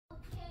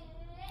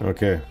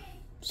Okay,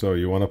 so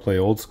you want to play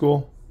old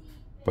school,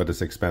 but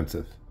it's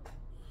expensive,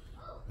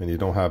 and you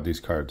don't have these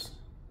cards.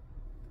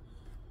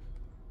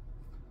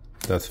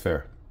 That's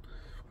fair.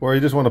 Or you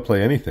just want to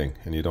play anything,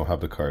 and you don't have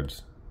the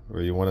cards.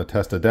 Or you want to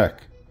test a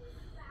deck.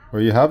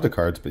 Or you have the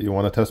cards, but you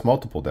want to test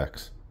multiple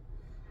decks.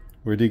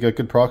 Where do you get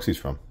good proxies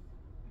from?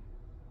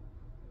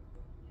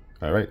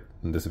 Alright,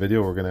 in this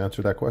video we're going to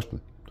answer that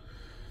question.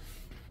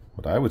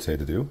 What I would say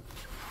to do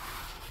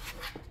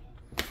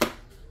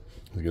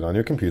is get on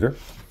your computer.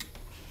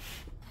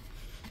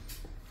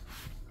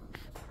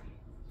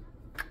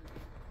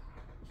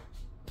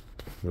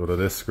 Go to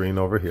this screen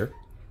over here.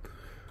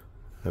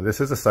 And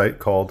this is a site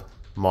called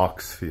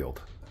Moxfield.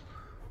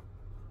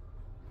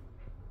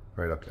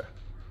 Right up there.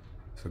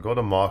 So go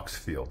to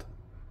Moxfield.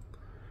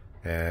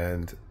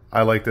 And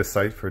I like this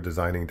site for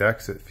designing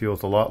decks. It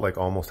feels a lot like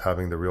almost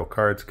having the real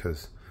cards,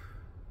 because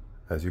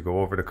as you go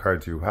over the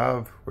cards you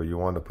have or you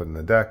want to put in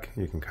the deck,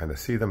 you can kind of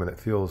see them, and it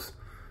feels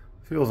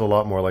a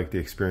lot more like the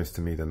experience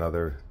to me than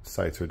other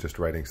sites or just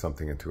writing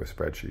something into a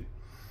spreadsheet.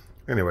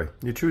 Anyway,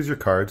 you choose your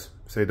cards,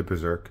 say the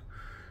Berserk.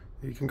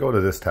 You can go to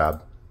this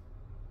tab.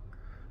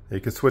 You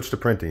can switch to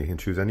printing. You can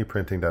choose any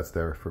printing that's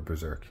there for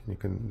Berserk.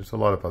 There's a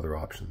lot of other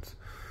options.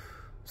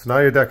 So now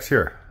your deck's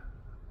here.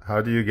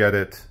 How do you get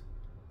it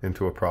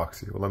into a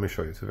proxy? Well, let me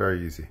show you. It's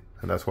very easy,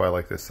 and that's why I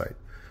like this site.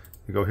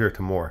 You go here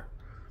to more.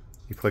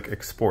 You click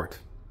export.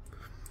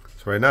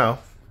 So right now,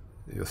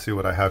 you'll see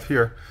what I have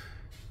here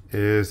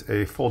is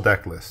a full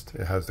deck list.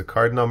 It has the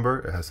card number,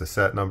 it has the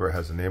set number, it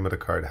has the name of the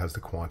card, it has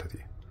the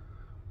quantity.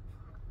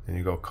 And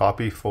you go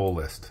copy full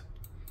list.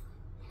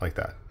 Like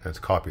that, and it's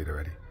copied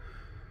already.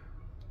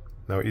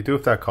 Now what you do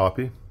with that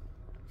copy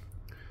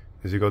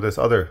is you go to this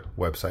other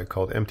website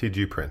called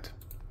MTG Print.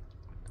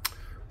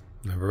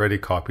 I've already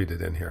copied it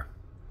in here.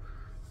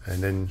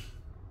 And then,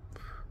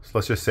 so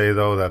let's just say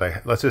though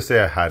that let's just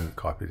say I hadn't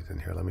copied it in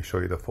here. Let me show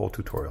you the full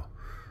tutorial.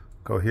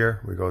 Go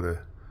here, we go to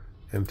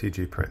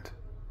MTG Print.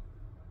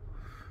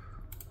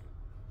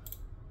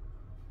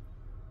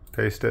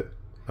 Paste it.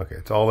 Okay,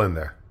 it's all in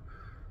there.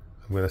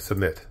 I'm going to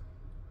submit.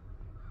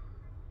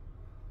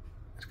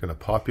 It's going to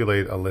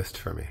populate a list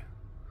for me.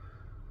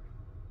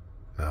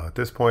 Now at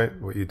this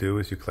point, what you do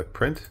is you click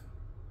print,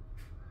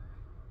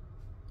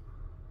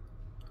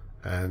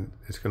 and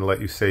it's going to let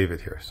you save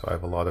it here. So I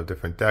have a lot of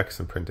different decks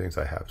and printings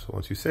I have. So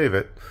once you save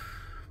it,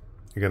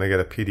 you're going to get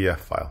a PDF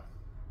file.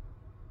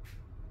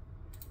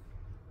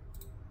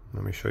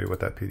 Let me show you what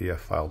that PDF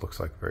file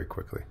looks like very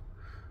quickly,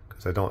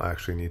 because I don't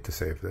actually need to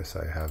save this.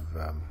 I have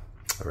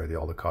already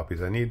all the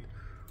copies I need.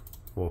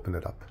 We'll open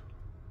it up.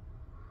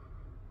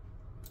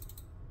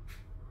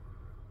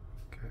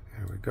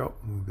 Here we go.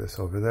 Move this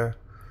over there.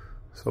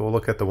 So we'll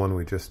look at the one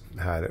we just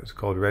had. It was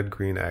called Red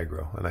Green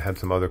Aggro, and I had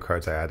some other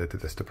cards I added to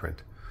this to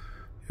print.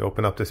 You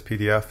open up this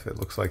PDF, it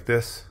looks like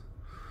this.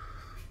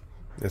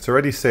 It's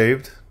already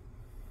saved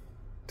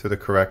to the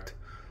correct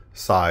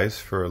size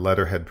for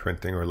letterhead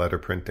printing or letter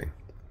printing.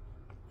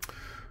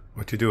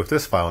 What you do with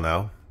this file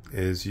now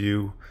is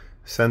you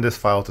send this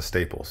file to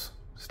Staples.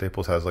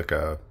 Staples has like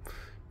a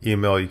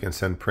email you can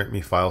send print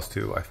me files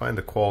to. I find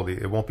the quality,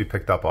 it won't be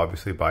picked up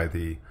obviously by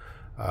the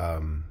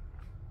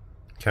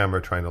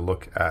camera trying to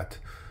look at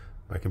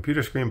my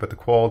computer screen, but the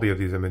quality of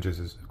these images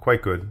is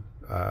quite good,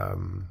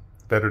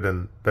 better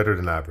than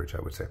average, I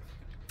would say.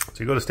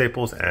 So you go to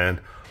Staples, and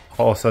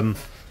all of a sudden,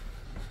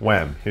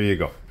 wham! Here you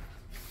go.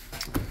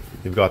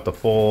 You've got the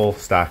full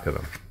stack of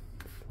them,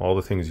 all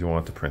the things you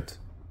want to print.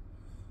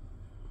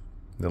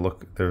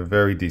 They're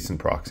very decent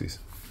proxies.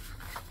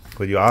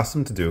 What you ask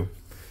them to do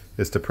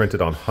is to print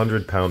it on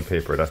 100-pound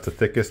paper. That's the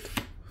thickest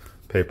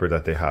paper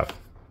that they have.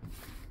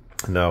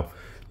 Now,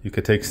 you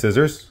could take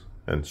scissors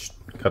and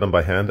cut them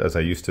by hand, as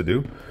I used to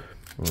do.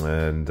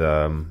 And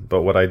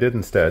but what I did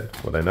instead,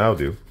 what I now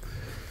do,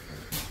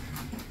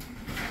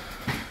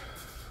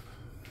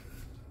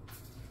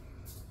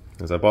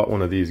 is I bought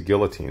one of these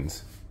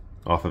guillotines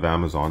off of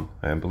Amazon.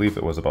 I believe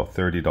it was about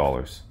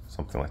 $30,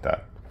 something like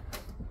that.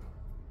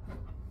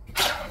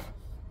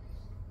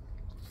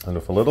 And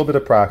with a little bit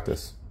of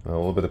practice and a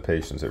little bit of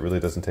patience, it really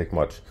doesn't take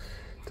much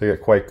to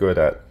get quite good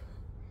at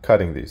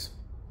cutting these.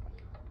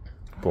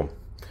 Boom.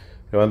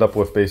 You'll end up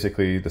with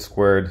basically the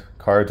squared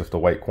cards with the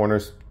white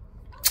corners.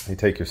 You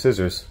take your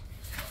scissors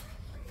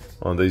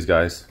on these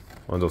guys,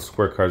 on those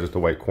square cards with the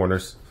white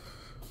corners,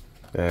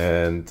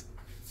 and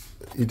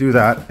you do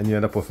that and you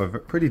end up with a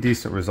pretty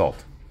decent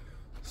result.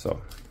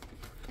 So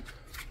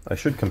I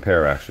should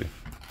compare actually.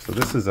 So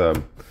this is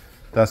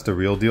that's the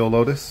real deal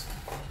Lotus.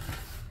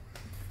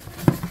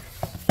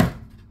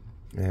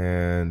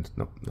 And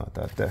nope, not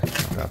that deck,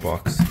 not that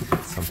box,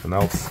 something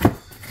else.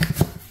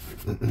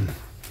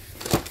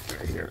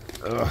 Right here.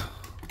 Ugh.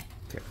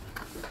 Okay.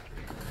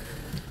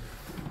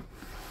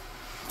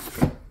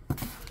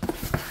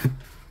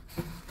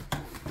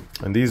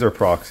 And these are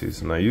proxies,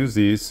 and I use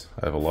these.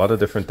 I have a lot of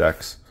different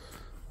decks.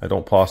 I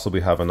don't possibly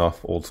have enough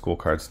old school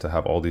cards to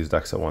have all these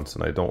decks at once,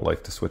 and I don't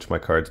like to switch my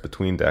cards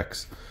between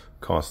decks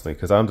constantly,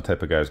 because I'm the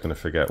type of guy who's going to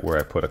forget where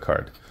I put a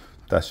card.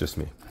 That's just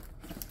me.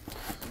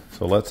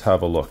 So let's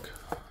have a look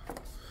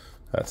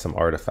at some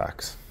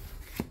artifacts.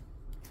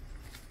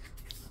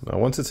 Now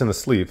once it's in the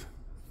sleeve,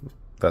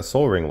 that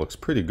soul ring looks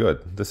pretty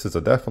good. This is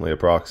definitely a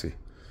proxy.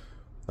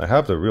 I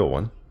have the real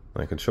one.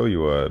 I can show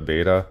you a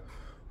beta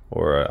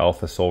or an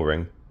alpha soul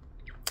ring,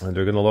 and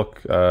they're going to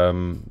look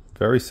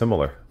very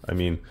similar. I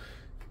mean,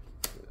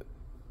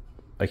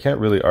 I can't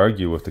really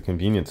argue with the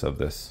convenience of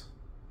this.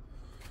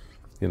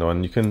 You know,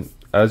 and you can,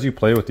 as you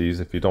play with these,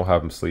 if you don't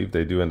have them sleeved,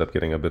 they do end up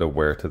getting a bit of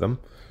wear to them.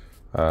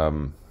 I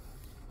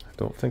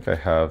don't think I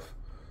have,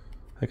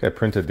 I think I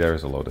printed,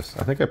 there's a Lotus.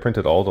 I think I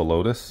printed all the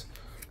Lotus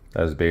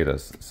as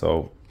betas.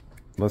 So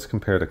let's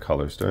compare the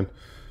colors.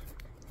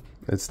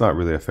 It's not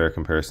really a fair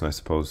comparison, I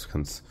suppose,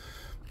 because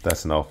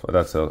that's an alpha,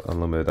 that's a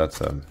unlimited, that's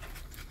a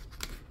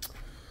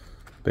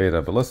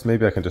beta. But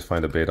maybe I can just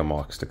find a beta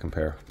Mox to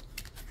compare.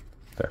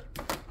 There.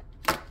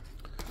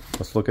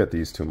 Let's look at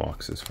these two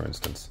Moxes, for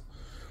instance.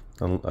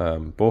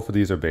 Both of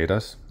these are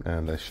betas,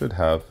 and I should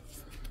have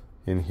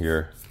in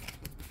here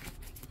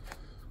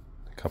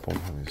a couple.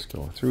 Let me just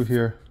go through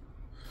here.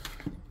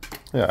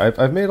 Yeah,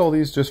 I've made all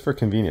these just for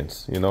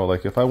convenience. You know,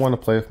 like if I want to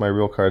play with my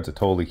real cards, I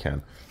totally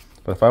can.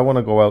 But if I want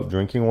to go out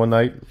drinking one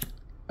night,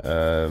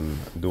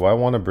 do I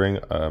want to bring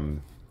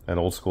an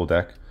old school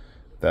deck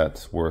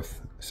that's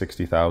worth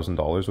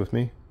 $60,000 with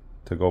me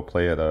to go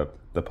play at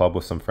the pub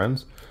with some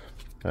friends?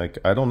 Like,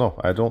 I don't know.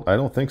 I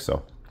don't think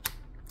so.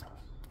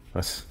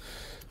 That's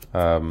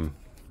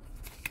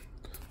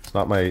it's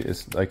not my,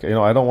 it's like, you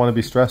know, I don't want to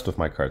be stressed with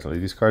my cards. Like,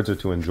 these cards are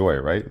to enjoy,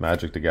 right?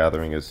 Magic the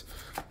Gathering is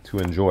to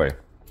enjoy.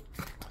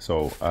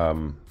 So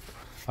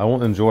I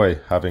won't enjoy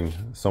having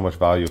so much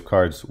value of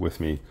cards with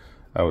me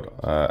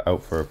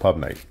out for a pub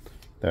night.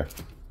 There.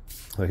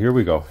 So here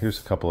we go. Here's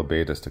a couple of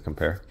betas to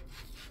compare.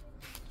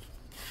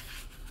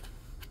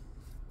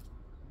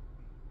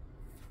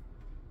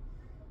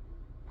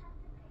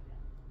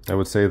 I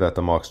would say that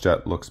the Mox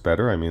Jet looks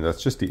better. I mean,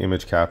 that's just the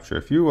image capture.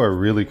 If you are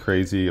really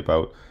crazy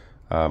about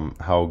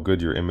how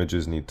good your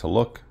images need to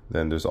look,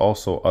 then there's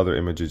also other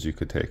images you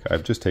could take.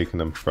 I've just taken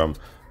them from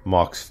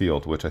Mox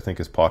Field, which I think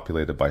is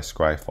populated by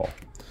Scryfall.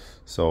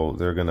 So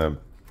they're gonna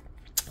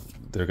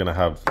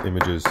have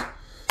images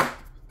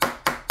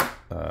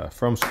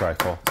from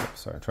Scryfall. Oh,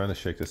 sorry, I'm trying to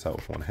shake this out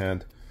with one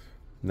hand.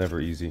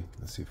 Never easy.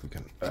 Let's see if we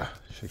can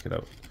shake it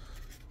out.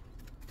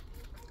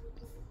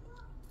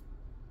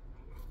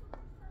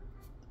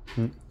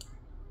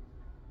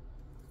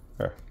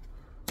 There.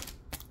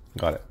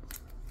 Got it.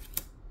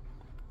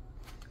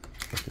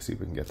 Let's see if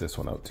we can get this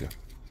one out too.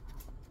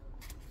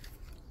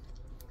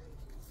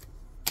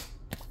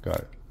 Got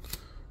it.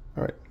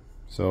 All right.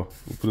 So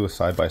we'll do a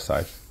side by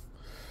side.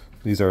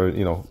 These are,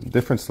 you know,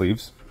 different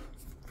sleeves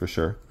for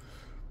sure.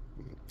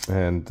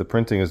 And the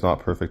printing is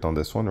not perfect on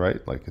this one,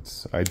 right? Like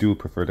I do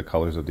prefer the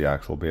colors of the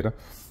actual beta.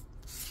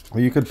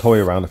 Well, you could toy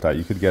around with that.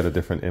 You could get a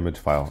different image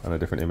file and a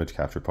different image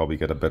capture, probably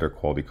get a better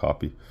quality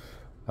copy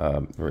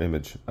or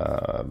image.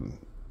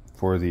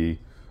 For the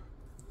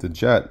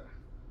Jet,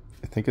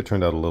 I think it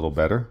turned out a little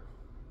better.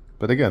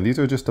 But again, these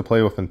are just to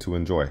play with and to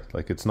enjoy.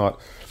 Like, it's not,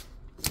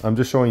 I'm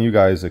just showing you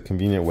guys a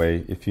convenient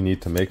way, if you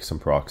need to make some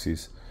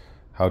proxies,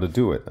 how to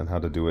do it and how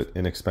to do it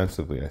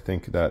inexpensively. I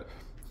think that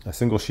a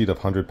single sheet of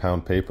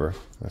 100-pound paper,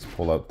 let's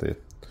pull out the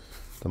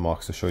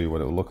Mox to show you what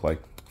it will look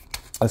like.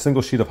 A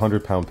single sheet of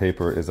 100-pound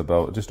paper is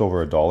about just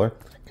over $1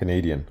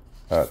 Canadian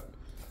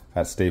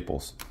at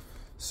Staples.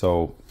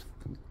 So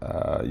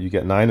you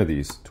get 9 of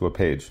these to a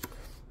page,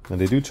 and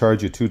they do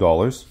charge you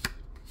 $2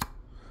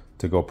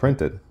 to go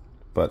print it.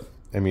 But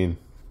I mean,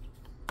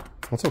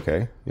 that's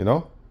okay, you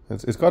know.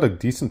 It's got a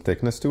decent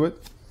thickness to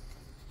it.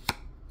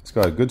 It's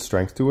got a good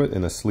strength to it.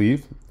 In a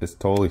sleeve, it's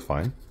totally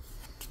fine.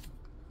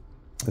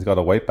 It's got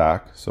a white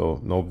back, so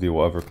nobody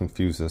will ever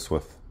confuse this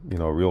with, you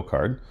know, a real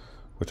card,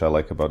 which I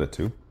like about it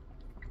too.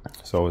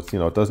 So it's, you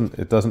know,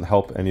 it doesn't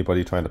help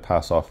anybody trying to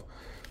pass off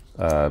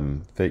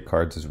fake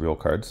cards as real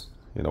cards,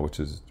 you know, which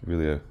is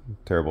really a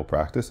terrible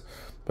practice.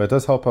 But it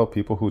does help out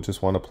people who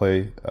just want to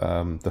play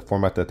the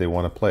format that they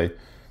want to play.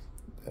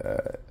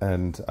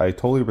 And I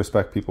totally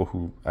respect people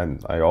who,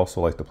 and I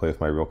also like to play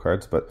with my real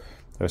cards, but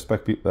I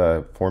respect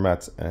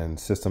formats and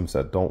systems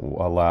that don't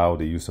allow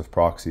the use of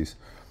proxies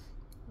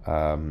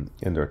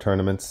in their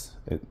tournaments.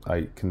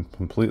 I can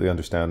completely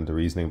understand the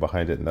reasoning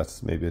behind it, and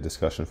that's maybe a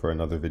discussion for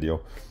another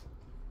video.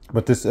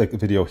 But this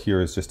video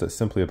here is just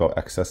simply about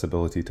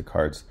accessibility to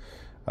cards,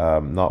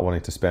 not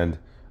wanting to spend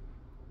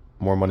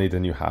more money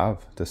than you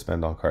have to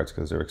spend on cards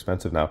because they're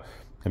expensive now,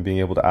 and being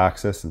able to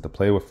access and to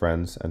play with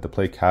friends and to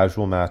play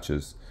casual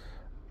matches.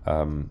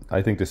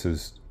 I think this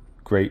is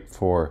great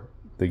for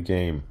the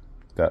game,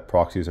 that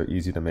proxies are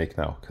easy to make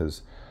now,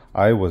 because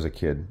I was a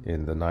kid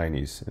in the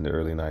 90s, in the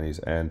early 90s,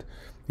 and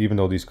even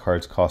though these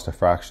cards cost a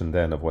fraction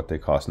then of what they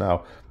cost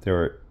now, they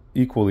were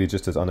equally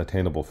just as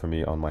unattainable for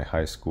me on my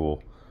high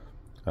school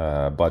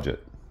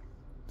budget.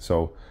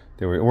 So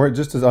they weren't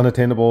just as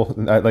unattainable.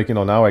 Like, you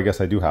know, now I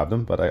guess I do have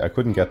them, but I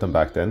couldn't get them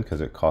back then because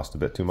it cost a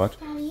bit too much.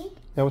 Daddy?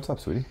 Yeah, what's up,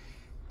 sweetie?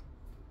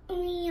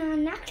 We are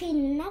not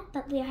cleaning up,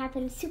 but we are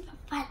having super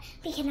fun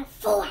making a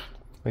fort.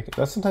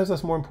 Sometimes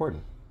that's more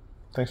important.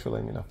 Thanks for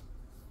letting me know.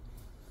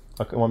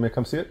 Okay, want me to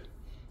come see it?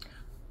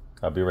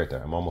 I'll be right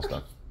there. I'm almost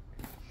done.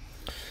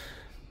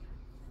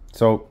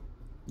 So,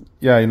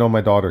 yeah, you know,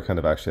 my daughter kind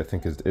of actually, I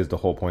think, is the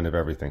whole point of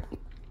everything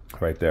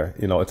right there.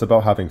 You know, it's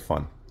about having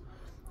fun.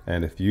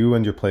 And if you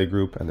and your play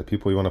group and the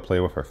people you want to play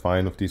with are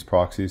fine with these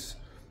proxies,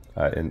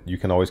 and you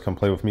can always come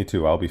play with me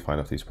too, I'll be fine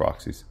with these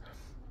proxies.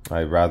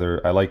 I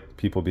like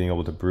people being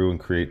able to brew and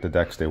create the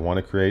decks they want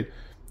to create.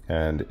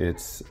 And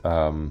it's,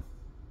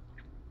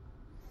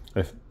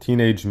 if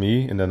teenage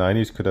me in the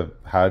 90s could have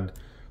had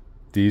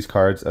these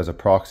cards as a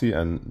proxy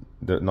and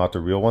not the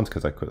real ones,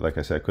 because like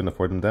I said, I couldn't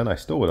afford them then, I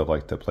still would have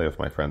liked to play with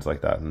my friends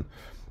like that. And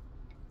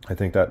I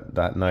think that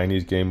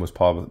 90s game was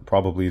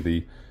probably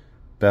the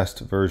best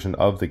version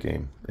of the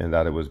game, in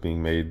that it was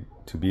being made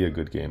to be a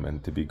good game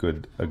and to be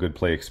a good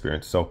play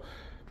experience. So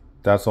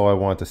that's all I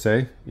want to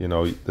say. You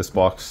know, this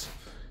box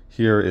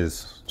here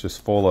is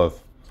just full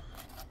of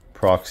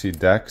proxy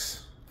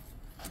decks.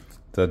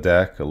 The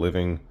deck, a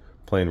living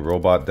plain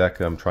robot deck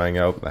that I'm trying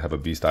out. I have a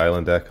Beast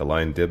Island deck, a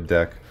Line Dib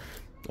deck.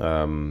 You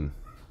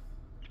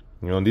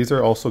know, and these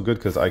are also good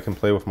because I can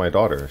play with my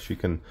daughter. She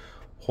can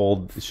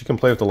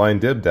play with the Line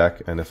Dib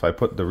deck, and if I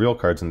put the real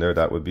cards in there,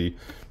 that would be,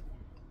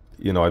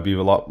 you know, I'd be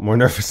a lot more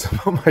nervous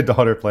about my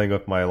daughter playing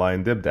with my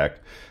Line Dib deck.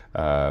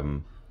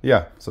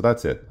 Yeah, so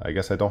that's it. I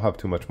guess I don't have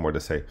too much more to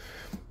say.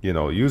 You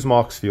know, use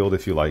Moxfield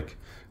if you like.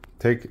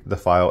 Take the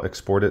file,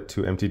 export it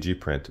to MTG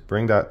Print.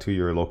 Bring that to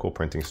your local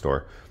printing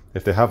store.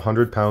 If they have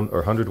 100-pound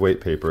or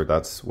 100-weight paper,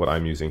 that's what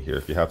I'm using here.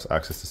 If you have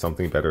access to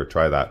something better,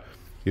 try that.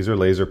 These are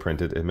laser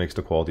printed. It makes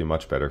the quality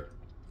much better.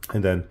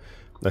 And then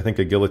I think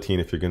a guillotine,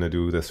 if you're going to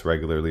do this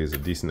regularly, is a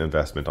decent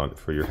investment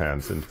for your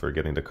hands and for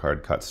getting the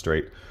card cut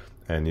straight.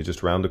 And you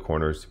just round the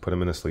corners, put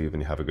them in a sleeve,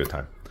 and you have a good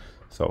time.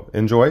 So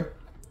enjoy.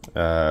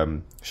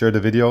 Share the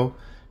video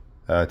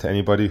to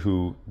anybody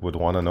who would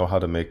want to know how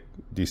to make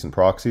decent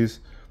proxies,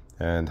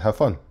 and have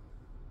fun.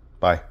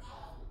 Bye.